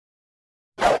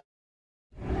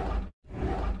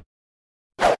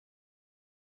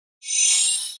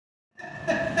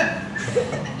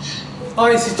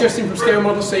Hi, this is Justin from Scale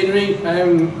Model Scenery,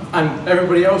 and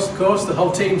everybody else, of course. The whole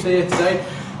team's here today,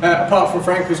 apart from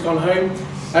Frank, who's gone home.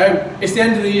 It's the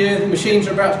end of the year, the machines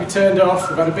are about to be turned off.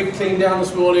 We've had a big clean down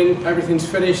this morning, everything's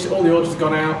finished, all the orders have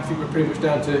gone out. I think we're pretty much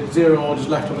down to 0 orders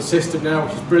left on the system now,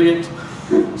 which is brilliant.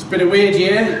 It's been a weird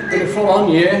year, been a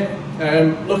full-on year.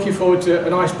 Looking forward to a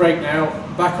nice break now,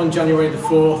 back on January the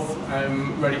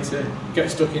 4th, ready to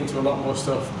get stuck into a lot more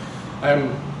stuff.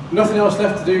 Nothing else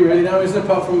left to do really now, is there,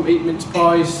 apart from eat mince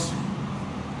pies,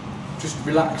 just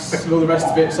relax and all the rest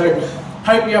of it. So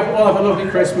hope you all have a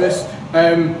lovely Christmas.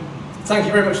 Thank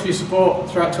you very much for your support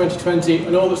throughout 2020,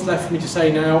 and all that's left for me to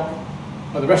say now,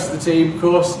 or the rest of the team, of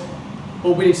course,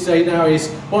 all we need to say now is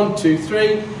 1, 2,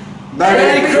 3,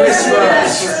 Merry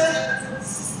Christmas!